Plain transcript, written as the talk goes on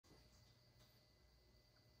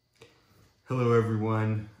Hello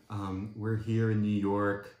everyone. We're here in New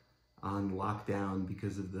York on lockdown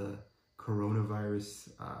because of the coronavirus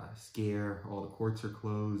scare. All the courts are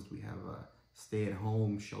closed. We have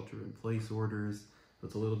stay-at-home, shelter-in-place orders. So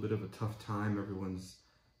it's a little bit of a tough time. Everyone's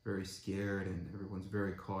very scared and everyone's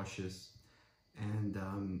very cautious. And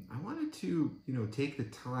I wanted to, take the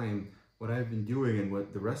time, what I've been doing and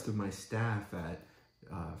what the rest of my staff at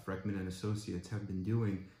Frekhtman Associates have been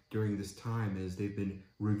doing during this time is they've been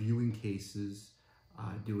reviewing cases,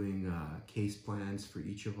 doing case plans for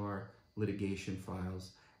each of our litigation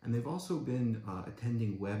files. And they've also been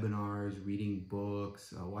attending webinars, reading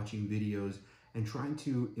books, watching videos, and trying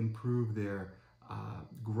to improve their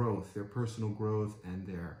growth, their personal growth, and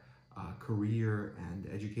their career and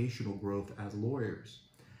educational growth as lawyers.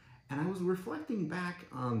 And I was reflecting back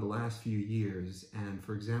on the last few years, and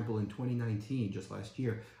for example, in 2019, just last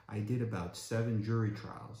year, I did about 7 jury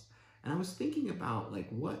trials. And I was thinking about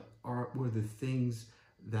what were the things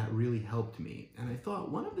that really helped me. And I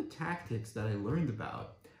thought one of the tactics that I learned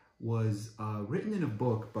about was written in a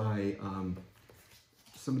book by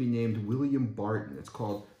somebody named William Barton. It's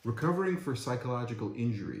called Recovering for Psychological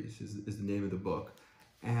Injuries is the name of the book.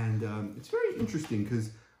 And it's very interesting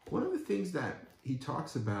because one of the things that he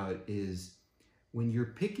talks about is when you're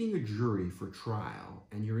picking a jury for trial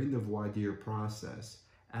and you're in the voir dire process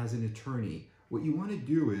as an attorney, what you want to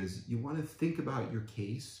do is you want to think about your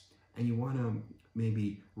case and you want to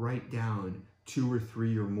maybe write down 2 or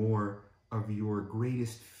 3 or more of your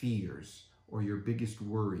greatest fears or your biggest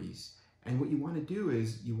worries. And what you want to do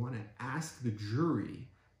is you want to ask the jury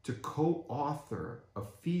to co-author a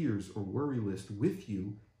fears or worry list with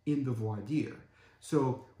you in the voir dire.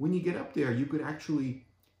 So when you get up there, you could actually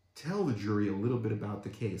tell the jury a little bit about the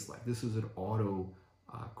case. Like, this is an auto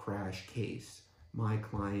crash case. My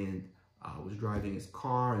client was driving his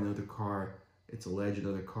car, another car, it's alleged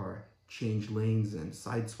another car changed lanes and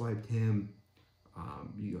sideswiped him.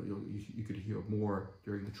 You could hear more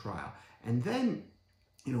during the trial. And then,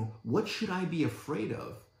 what should I be afraid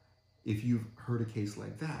of if you've heard a case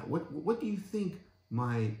like that? What do you think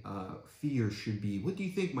my fears should be? What do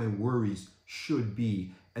you think my worries should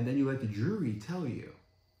be? And then you let the jury tell you.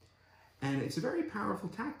 And it's a very powerful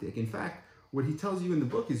tactic. In fact, what he tells you in the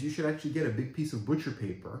book is you should actually get a big piece of butcher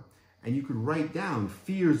paper and you could write down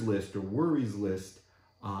fears list or worries list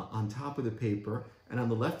on top of the paper. And on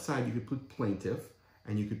the left side, you could put plaintiff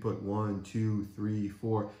and you could put 1, 2, 3,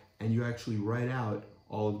 4, and you actually write out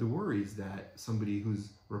all of the worries that somebody who's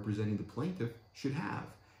representing the plaintiff should have.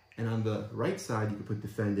 And on the right side, you could put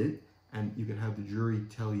defendant, and you could have the jury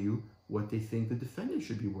tell you what they think the defendant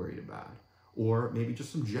should be worried about. Or maybe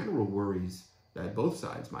just some general worries that both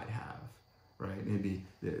sides might have, right? Maybe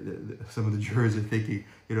some of the jurors are thinking,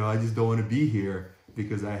 I just don't want to be here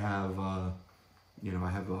because I have,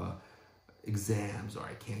 exams, or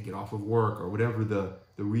I can't get off of work, or whatever the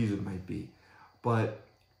reason might be. But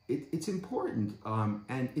it's important,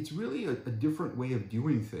 and it's really a different way of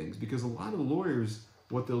doing things, because a lot of lawyers,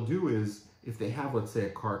 what they'll do is, if they have, let's say, a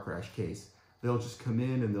car crash case, they'll just come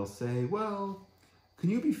in and they'll say, well, can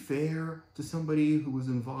you be fair to somebody who was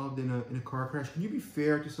involved in a car crash? Can you be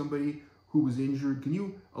fair to somebody who was injured? Can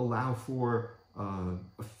you allow for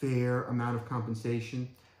a fair amount of compensation?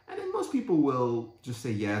 And then most people will just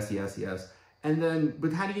say yes, yes, yes. And then,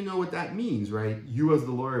 but how do you know what that means, right? You as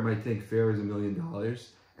the lawyer might think fair is $1 million,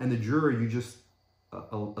 and the jury you just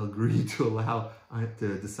agree to allow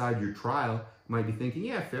to decide your trial might be thinking,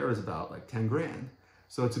 yeah, fair is about like 10 grand.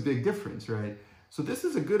 So it's a big difference, right? So this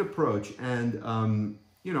is a good approach. And,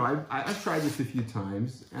 I've tried this a few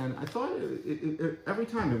times, and I thought every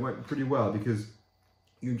time it went pretty well, because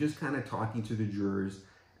you're just kind of talking to the jurors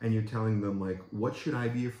and you're telling them, like, what should I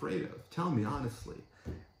be afraid of? Tell me honestly.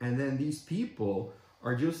 And then these people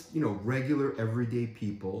are just, regular everyday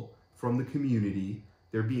people from the community.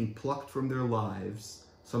 They're being plucked from their lives.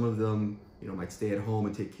 Some of them, might stay at home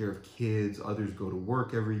and take care of kids. Others go to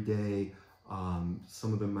work every day.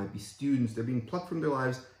 Some of them might be students. They're being plucked from their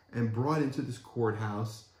lives and brought into this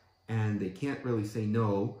courthouse, and they can't really say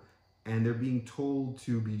no. And they're being told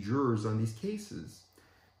to be jurors on these cases.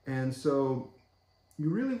 And so you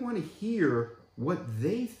really want to hear what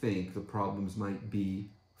they think the problems might be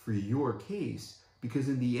for your case, because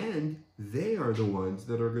in the end, they are the ones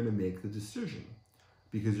that are going to make the decision.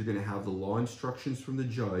 Because you're going to have the law instructions from the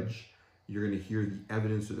judge, you're going to hear the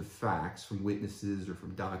evidence or the facts from witnesses or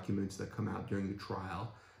from documents that come out during the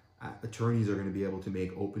trial. Attorneys are going to be able to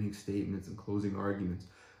make opening statements and closing arguments.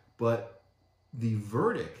 But the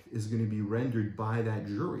verdict is going to be rendered by that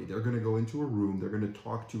jury. They're going to go into a room, they're going to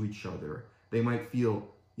talk to each other. They might feel,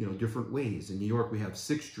 different ways. In New York, we have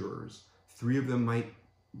 6 jurors. 3 of them might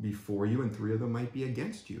be for you and 3 of them might be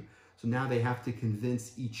against you. So now they have to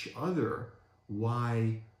convince each other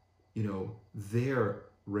why, you know, their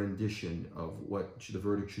rendition of what the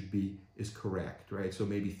verdict should be is correct, right? So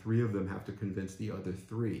maybe 3 of them have to convince the other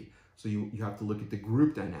 3. So you have to look at the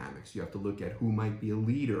group dynamics. You have to look at who might be a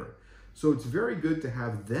leader. So it's very good to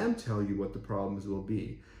have them tell you what the problems will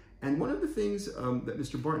be. And one of the things that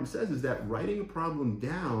Mr. Barton says is that writing a problem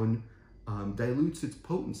down dilutes its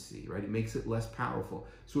potency, right? It makes it less powerful.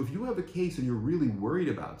 So if you have a case and you're really worried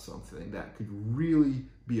about something that could really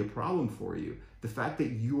be a problem for you, the fact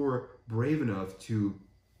that you're brave enough to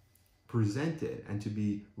present it and to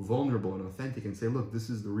be vulnerable and authentic and say, look, this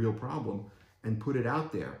is the real problem, and put it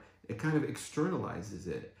out there, it kind of externalizes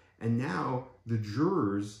it. And now the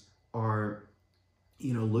jurors are,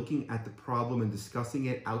 you know, looking at the problem and discussing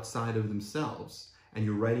it outside of themselves. And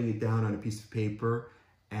you're writing it down on a piece of paper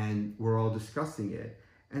and we're all discussing it.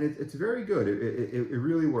 And it's very good. It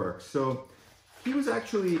really works. So he was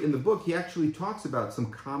actually, in the book, he actually talks about some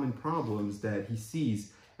common problems that he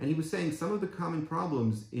sees. And he was saying some of the common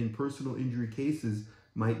problems in personal injury cases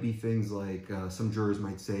might be things like, some jurors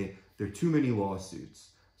might say, there are too many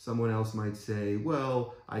lawsuits. Someone else might say,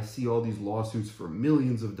 well, I see all these lawsuits for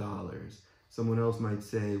millions of dollars. Someone else might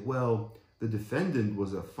say, well, the defendant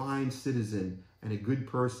was a fine citizen and a good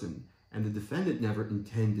person, and the defendant never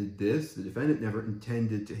intended this. The defendant never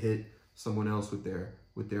intended to hit someone else with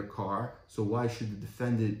their car. So why should the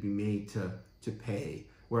defendant be made to pay?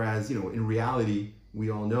 Whereas, you know, in reality, we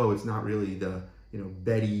all know it's not really the, you know,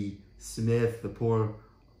 Betty Smith, the poor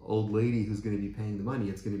old lady who's going to be paying the money.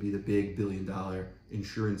 It's going to be the big billion-dollar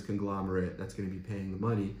insurance conglomerate that's going to be paying the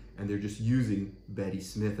money, and they're just using Betty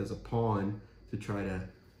Smith as a pawn to try to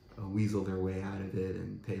weasel their way out of it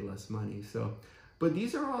and pay less money. So, but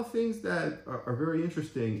these are all things that are very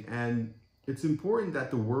interesting, and it's important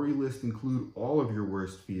that the worry list include all of your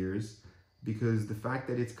worst fears, because the fact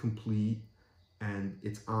that it's complete and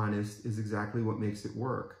it's honest is exactly what makes it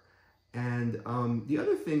work. And the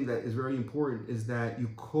other thing that is very important is that you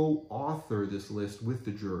co-author this list with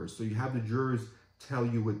the jurors. So you have the jurors tell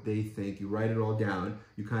you what they think, you write it all down,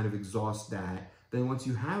 you kind of exhaust that. Then once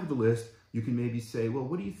you have the list, you can maybe say, well,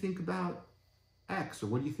 what do you think about X, or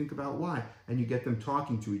what do you think about Y? And you get them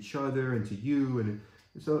talking to each other and to you. And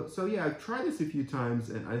so yeah, I've tried this a few times,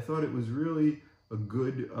 and I thought it was really a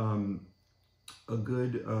good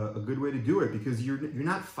way to do it, because you're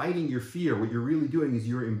not fighting your fear. What you're really doing is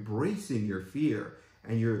you're embracing your fear,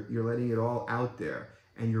 and you're letting it all out there,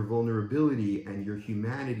 and your vulnerability and your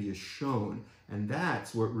humanity is shown, and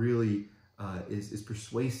that's what really is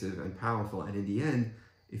persuasive and powerful. And in the end,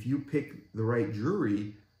 if you pick the right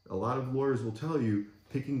jury, a lot of lawyers will tell you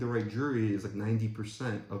picking the right jury is like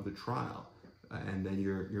 90% of the trial, and then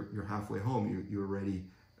you're halfway home. You already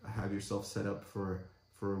have yourself set up for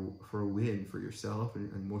a win for yourself,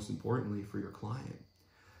 and most importantly for your client.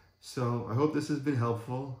 So I hope this has been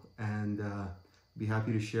helpful, and be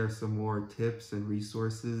happy to share some more tips and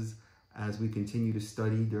resources as we continue to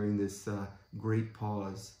study during this great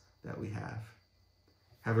pause that we have.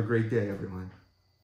 Have a great day, everyone.